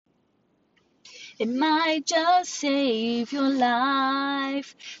It might just save your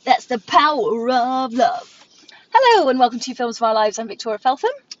life. That's the power of love. Hello and welcome to Films of Our Lives. I'm Victoria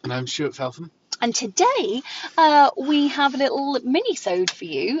Feltham. And I'm Stuart Feltham. And today we have a little mini-sode for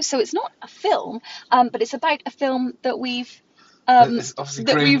you. So it's not a film, but it's about a film that we've It's obviously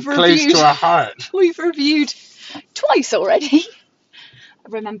close reviewed. to our heart. We've reviewed twice already.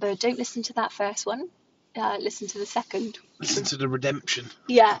 Remember, don't listen to that first one. Listen to the second. Listen to the redemption.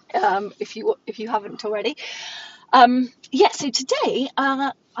 Yeah, if you haven't already. So today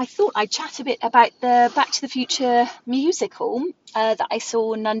I thought I'd chat a bit about the Back to the Future musical that I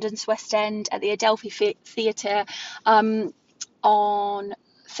saw in London's West End at the Adelphi Theatre on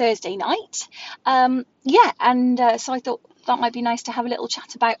Thursday night. So I thought that might be nice to have a little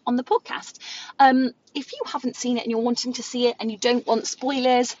chat about on the podcast. If you haven't seen it and you're wanting to see it and you don't want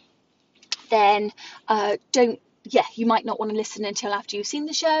spoilers, then you might not want to listen until after you've seen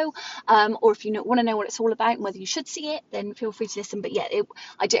the show, or if you want to know what it's all about and whether you should see it, then feel free to listen. But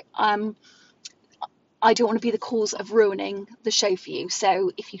I don't want to be the cause of ruining the show for you.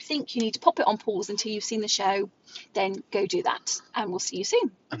 So if you think you need to pop it on pause until you've seen the show, then go do that, and we'll see you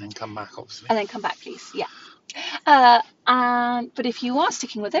soon. And then come back, obviously. And then come back, please. Yeah. But if you are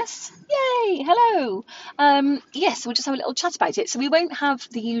sticking with us, yay, hello. Yes, we'll just have a little chat about it. So we won't have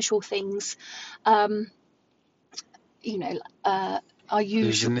the usual things, our usual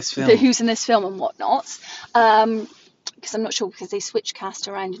who's in this film and whatnot. Because I'm not sure, because they switch cast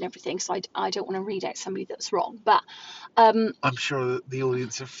around and everything, so I don't want to read out somebody that's wrong. But I'm sure that the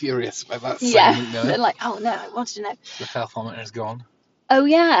audience are furious about that. Yeah, they're like, oh no, I wanted to know. The Felthometer's gone. Oh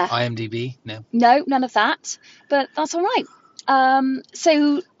yeah. IMDb, no. No, none of that. But that's all right.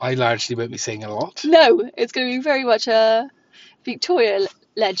 So I largely won't be saying a lot. No, it's going to be very much a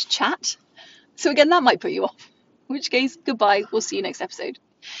Victoria-led chat. So again, that might put you off. In which case, goodbye. We'll see you next episode.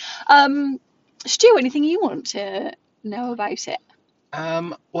 Stu, anything you want to know about it?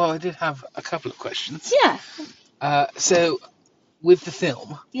 Well, I did have a couple of questions. Yeah. So, with the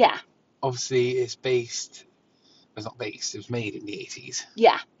film, yeah, obviously it's based. It's not based. It was made in the 80s.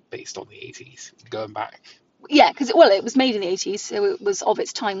 Yeah. Based on the 80s, going back. Yeah, because it was made in the 80s, so it was of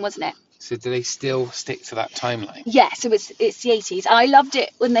its time, wasn't it? So do they still stick to that timeline? Yeah, so it's the 80s. I loved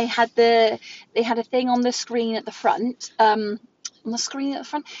it when they had a thing on the screen at the front.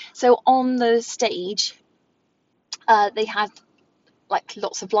 So on the stage, they had like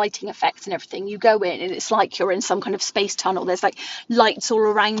lots of lighting effects and everything. You go in and it's like you're in some kind of space tunnel. There's like lights all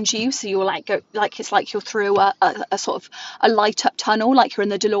around you, so you're it's like you're through a sort of a light up tunnel, like you're in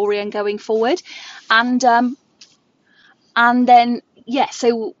the DeLorean going forward. And then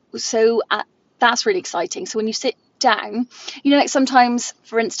that's really exciting. So when you sit down, like sometimes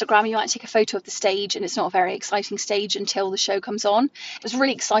for Instagram you might take a photo of the stage and it's not a very exciting stage until the show comes on. It was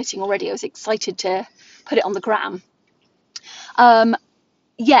really exciting already. I was excited to put it on the gram. And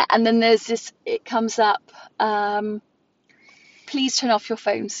then there's this, it comes up, please turn off your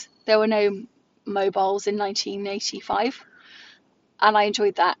phones. There were no mobiles in 1985. And I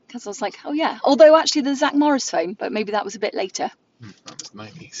enjoyed that because I was like, oh yeah. Although actually the Zach Morris phone, but maybe that was a bit later. That was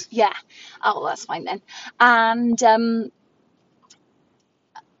 90s. Yeah. Oh, that's fine then. And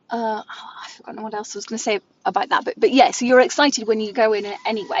I've forgotten what else I was going to say about that, but yeah, so you're excited when you go in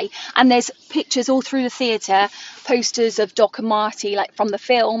anyway, and there's pictures all through the theatre, posters of Doc and Marty, like from the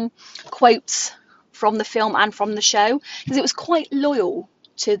film, quotes from the film and from the show, because it was quite loyal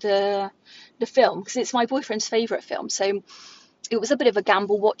to the film, because it's my boyfriend's favourite film, so it was a bit of a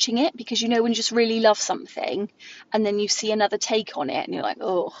gamble watching it, because when you just really love something and then you see another take on it and you're like,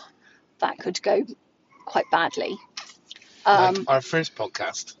 oh, that could go quite badly. Like our first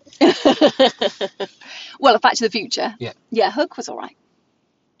podcast. Well, Back to the Future. Yeah, Hook was all right.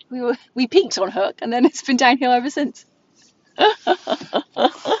 We peaked on Hook, and then it's been downhill ever since.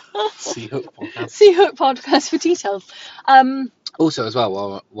 See Hook podcast. See Hook podcast for details. Also, as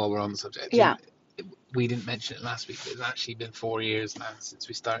well, while we're on the subject, yeah, we didn't mention it last week, but it's actually been 4 years now since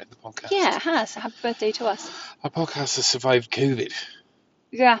we started the podcast. Yeah, it has. Happy birthday to us. Our podcast has survived COVID.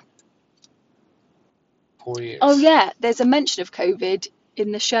 Yeah. 4 years. Oh yeah, there's a mention of COVID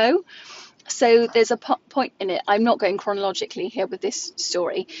in the show. So there's a point in it. I'm not going chronologically here with this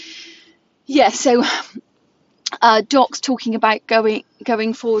story. Yeah, so Doc's talking about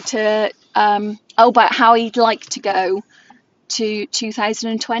going forward to about how he'd like to go to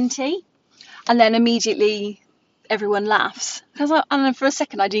 2020, and then immediately everyone laughs. And for a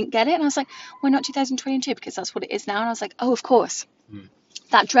second I didn't get it, and I was like, why not 2022? Because that's what it is now. And I was like, oh, of course.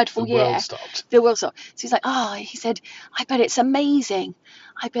 That dreadful year. The world stopped. So he's like, he said, I bet it's amazing.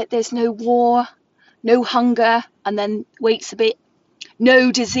 I bet there's no war, no hunger, and then waits a bit,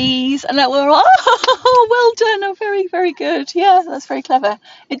 no disease, and that were oh, well done, oh, very, very good, yeah, that's very clever.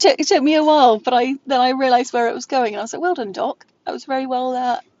 It took me a while, but then I realised where it was going, and I was like, well done, Doc, that was very well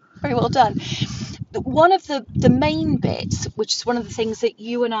done. One of the main bits, which is one of the things that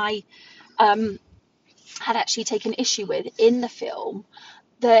you and I had actually taken issue with in the film,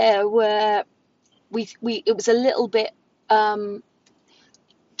 there were we it was a little bit do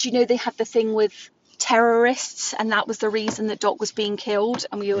you know they had the thing with terrorists, and that was the reason that Doc was being killed,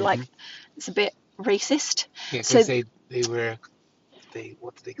 and we were like, it's a bit racist. Yeah, So because they were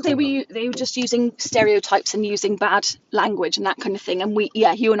what did they call them? they were just using stereotypes and using bad language and that kind of thing, and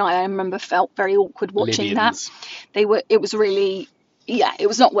you and I remember felt very awkward watching Libyans. that. It was really, it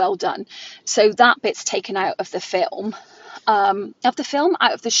was not well done. So that bit's taken out of the film, out of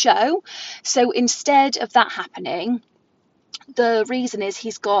the show. So instead of that happening, the reason is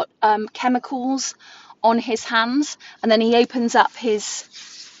he's got chemicals on his hands, and then he opens up his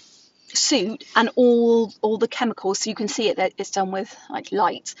suit, and all the chemicals, so you can see that it's done with like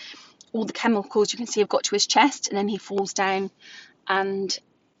light, all the chemicals you can see have got to his chest, and then he falls down and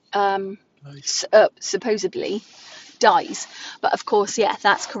Nice. supposedly dies. But of course, yeah,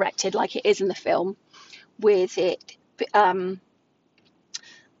 that's corrected like it is in the film, with it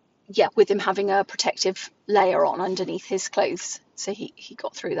with him having a protective layer on underneath his clothes, so he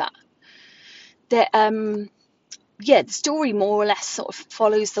got through that. The story more or less sort of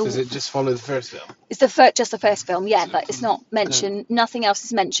follows the. Does it just follow the first film? It's just the first film, yeah, but it's not mentioned. Nothing else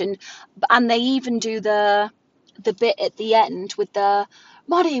is mentioned, and they even do the bit at the end with the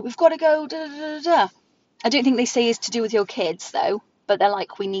Marty, we've got to go. Da, da, da, da. I don't think they say it's to do with your kids though, but they're like,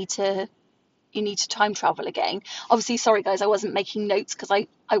 you need to time travel again. Obviously, sorry guys, I wasn't making notes because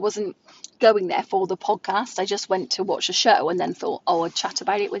I wasn't going there for the podcast. I just went to watch a show and then thought, I'd chat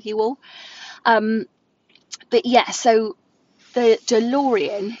about it with you all. But yeah, so the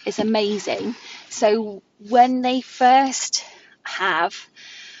DeLorean is amazing. So when they first have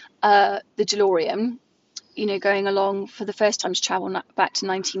the DeLorean, going along for the first time to travel back to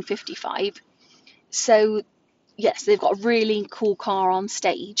 1955. So yes, they've got a really cool car on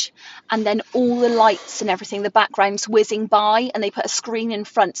stage, and then all the lights and everything, the background's whizzing by, and they put a screen in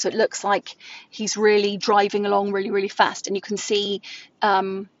front so it looks like he's really driving along really, really fast, and you can see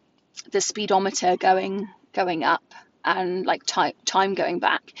the speedometer going up and like time going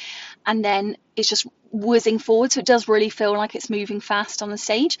back, and then it's just whizzing forward, so it does really feel like it's moving fast on the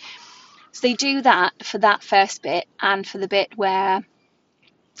stage. So they do that for that first bit, and for the bit where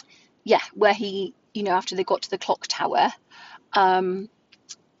he, after they got to the clock tower, and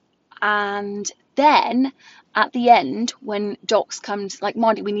then at the end when Doc comes, like,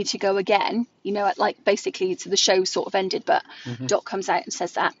 Marty, we need to go again, at basically, so the show sort of ended, but Doc comes out and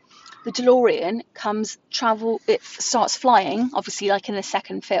says that the DeLorean it starts flying, obviously, like in the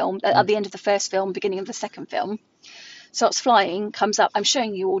second film, at the end of the first film, beginning of the second film, starts flying, comes up. I'm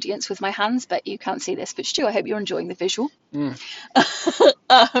showing you, audience, with my hands, but you can't see this, but Stu, I hope you're enjoying the visual.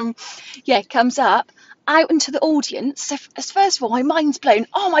 Comes up out into the audience. So first of all, my mind's blown.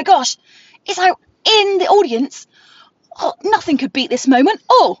 Oh my gosh, it's out in the audience. Oh, nothing could beat this moment.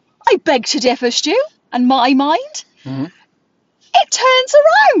 Oh, I beg to differ, Stu, and my mind, it turns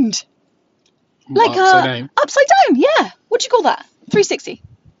around. Like upside down, yeah. What do you call that? 360?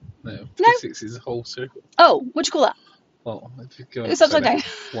 No, 360 is a whole circle. Oh, what do you call that? Well, if you go it's upside down.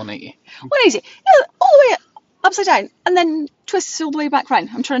 180. 180. Yeah, all the way upside down, and then twists all the way back round.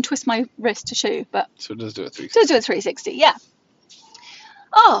 I'm trying to twist my wrist to show you, but so it does do a 360. So it does do a 360, yeah.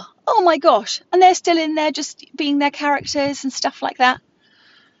 Oh my gosh, and they're still in there, just being their characters and stuff like that.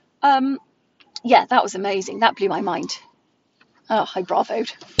 Yeah, that was amazing. That blew my mind. Oh, I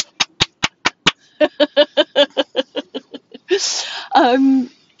bravoed.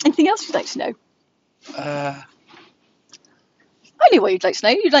 Anything else you'd like to know? I knew what you'd like to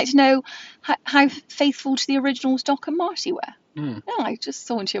know. You'd like to know how faithful to the originals Doc and Marty were. I just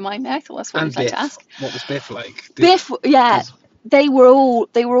saw into your mind there. I thought that's what you'd like to ask. What was Biff like? Biff, they were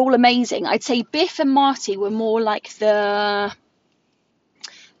all amazing. I'd say Biff and Marty were more like the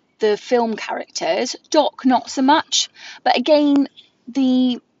film characters. Doc, not so much. But again,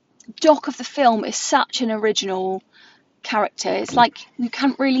 the Doc of the film is such an original character. It's like you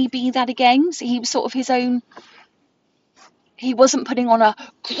can't really be that again. So he was sort of his own. He wasn't putting on a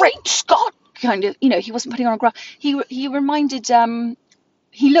great Scott kind of, he wasn't putting on a he reminded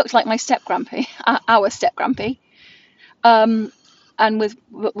he looked like my step grandpa, our step grandpa, and with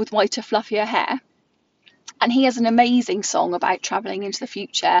whiter, fluffier hair. And he has an amazing song about traveling into the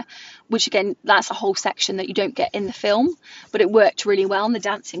future, which again, that's a whole section that you don't get in the film, but it worked really well, and the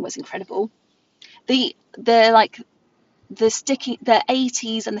dancing was incredible. The the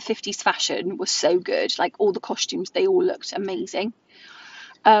 80s and the 50s fashion was so good. Like all the costumes, they all looked amazing.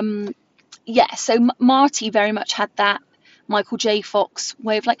 Yeah, so Marty very much had that Michael J. Fox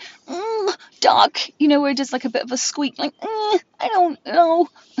way of like, Doc, where it does like a bit of a squeak, like, I don't know.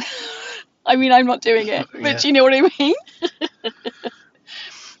 I mean, I'm not doing it, but Yeah. you know what I mean?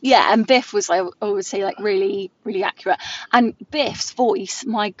 Yeah, and Biff was, I would say, like really, really accurate. And Biff's voice,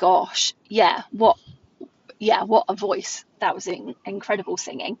 my gosh, what a voice. That was incredible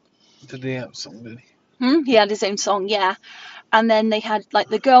singing. Did he have something, did he? He had his own song, yeah. And then they had like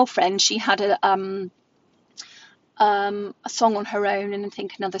the girlfriend, she had a song on her own, and I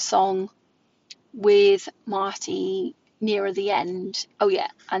think another song with Marty nearer the end. Oh yeah,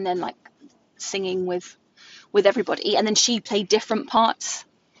 and then like singing with everybody, and then she played different parts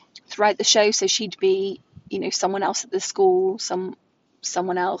throughout the show. So she'd be, someone else at the school,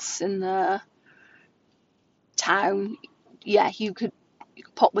 someone else in the town. Yeah, you could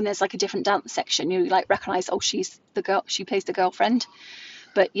pop when there's like a different dance section. You like recognize, oh, she's the girl. She plays the girlfriend.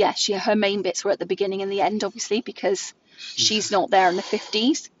 But yeah, her main bits were at the beginning and the end, obviously, because she's not there in the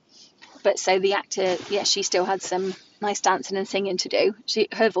 50s. But so the actor, yeah, she still had some nice dancing and singing to do.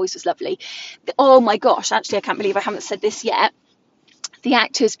 Her voice was lovely. Oh my gosh, actually, I can't believe I haven't said this yet. The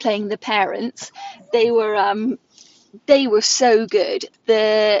actors playing the parents, they were so good.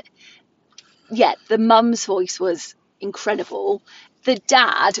 The mum's voice was incredible. The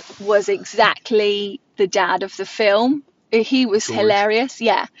dad was exactly the dad of the film. He was George. hilarious.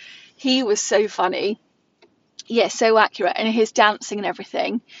 Yeah, he was so funny. Yeah, so accurate, and his dancing and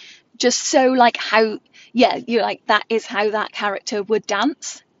everything, just so like how, yeah, you're like, that is how that character would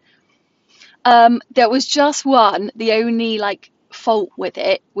dance. There was just the only like fault with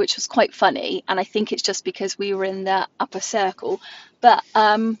it, which was quite funny, and I think it's just because we were in the upper circle. But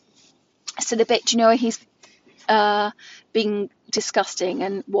so the bit, he's being disgusting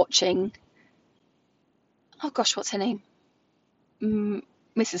and watching, oh gosh, what's her name?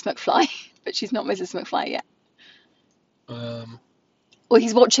 Mrs. McFly, but she's not Mrs. McFly yet. Well,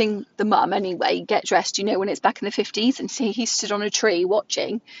 he's watching the mum anyway get dressed, when it's back in the 50s, and see he stood on a tree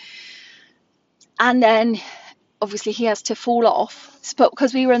watching, and then obviously he has to fall off. But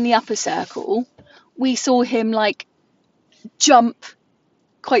because we were in the upper circle, we saw him like jump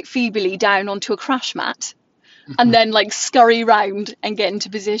quite feebly down onto a crash mat, and then like scurry round and get into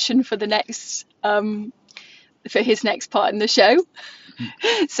position for the next for his next part in the show.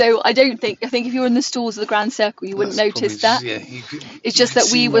 So I think if you were in the stalls of the Grand Circle, you wouldn't notice that. Yeah, it's just that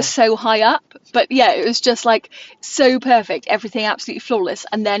we were so high up. But yeah, it was just like so perfect, everything absolutely flawless,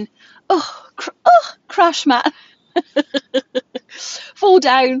 and then crash mat. Fall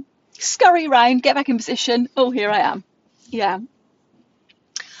down, scurry round, get back in position. Oh, here I am. Yeah.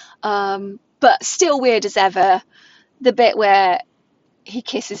 But still weird as ever, the bit where he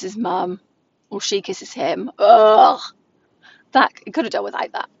kisses his mum or she kisses him. That could have done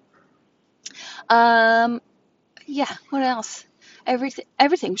without that. Yeah, what else?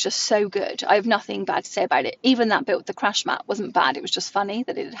 Everything was just so good. I have nothing bad to say about it. Even that bit with the crash mat wasn't bad. It was just funny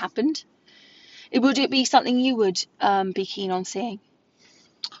that it had happened. Would it be something you would be keen on seeing?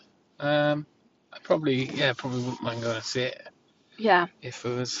 I probably wouldn't mind going to see it. Yeah. If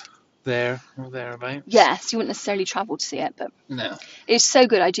it was there or thereabouts. Yes, you wouldn't necessarily travel to see it, but no, it's so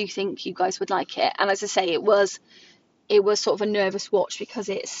good. I do think you guys would like it. And as I say, it was sort of a nervous watch because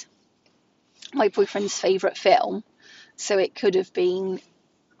it's my boyfriend's favourite film, so it could have been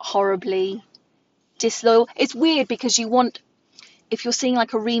horribly disloyal. It's weird because if you're seeing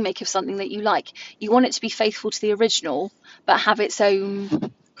like a remake of something that you like, you want it to be faithful to the original, but have its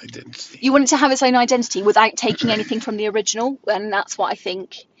own identity. You want it to have its own identity without taking anything from the original, and that's what I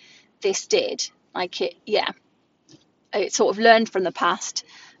think this did. Like it sort of learned from the past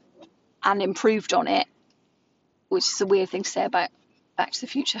and improved on it, which is a weird thing to say about Back to the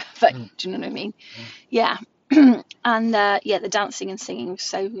Future, but do you know what I mean? Yeah. And the dancing and singing was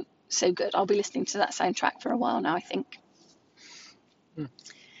so good. I'll be listening to that soundtrack for a while now, I think.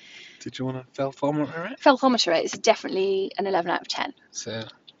 Did you want to Felthometer it? Felthometer it is definitely an 11 out of 10. So,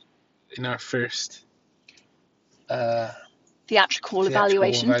 in our first theatrical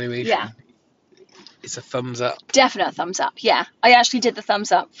evaluation, yeah, it's a thumbs up. Definite thumbs up. Yeah, I actually did the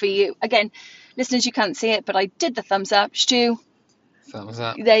thumbs up for you. Again, listeners, you can't see it, but I did the thumbs up. Stu, thumbs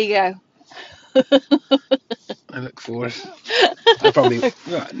up. There you go. I look forward. I probably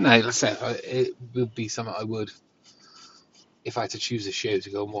let's say it would be something I would, if I had to choose a show to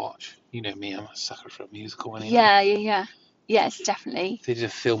go and watch. You know me, I'm a sucker for a musical anyway. Yeah. Yes, definitely. If they did a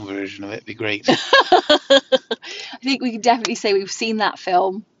film version of it, it'd be great. I think we can definitely say we've seen that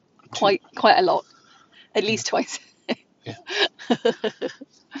film quite a lot, at least twice.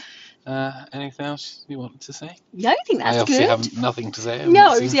 Anything else you want to say? No, I think I that's obviously good. have nothing to say. I've No,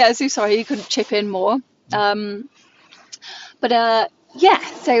 not seen. yeah, so sorry you couldn't chip in more. But yeah,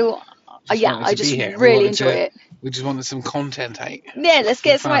 so Just yeah, wanted I to be just here. really enjoy it. We just wanted some content out. Yeah, let's For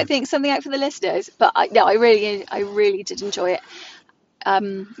get fun. something out for the listeners. But no, I really did enjoy it.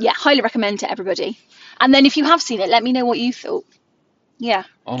 Yeah, highly recommend to everybody. And then if you have seen it, let me know what you thought. Yeah,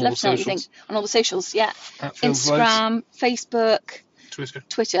 On I'd all love to know what you think socials. on all the socials. Yeah, At Film Vlogs. Instagram, Facebook,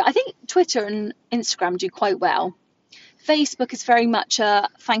 Twitter. I think Twitter and Instagram do quite well. Facebook is very much a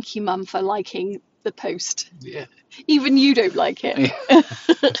thank you, Mum, for liking the post. Yeah. Even you don't like it.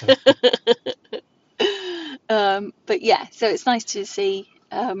 Yeah. But yeah, so it's nice to see.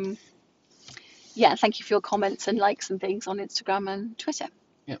 Yeah, thank you for your comments and likes and things on Instagram and Twitter.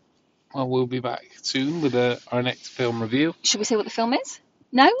 Yeah. Well, we'll be back soon with our next film review. Should we say what the film is?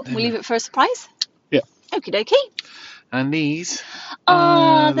 No? We'll leave it for a surprise? Yeah. Okie dokie. And these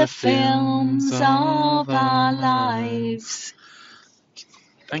are the films of our lives.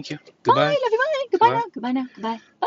 Thank you. Bye, Goodbye. love you, bye. Goodbye now, goodbye now, goodbye.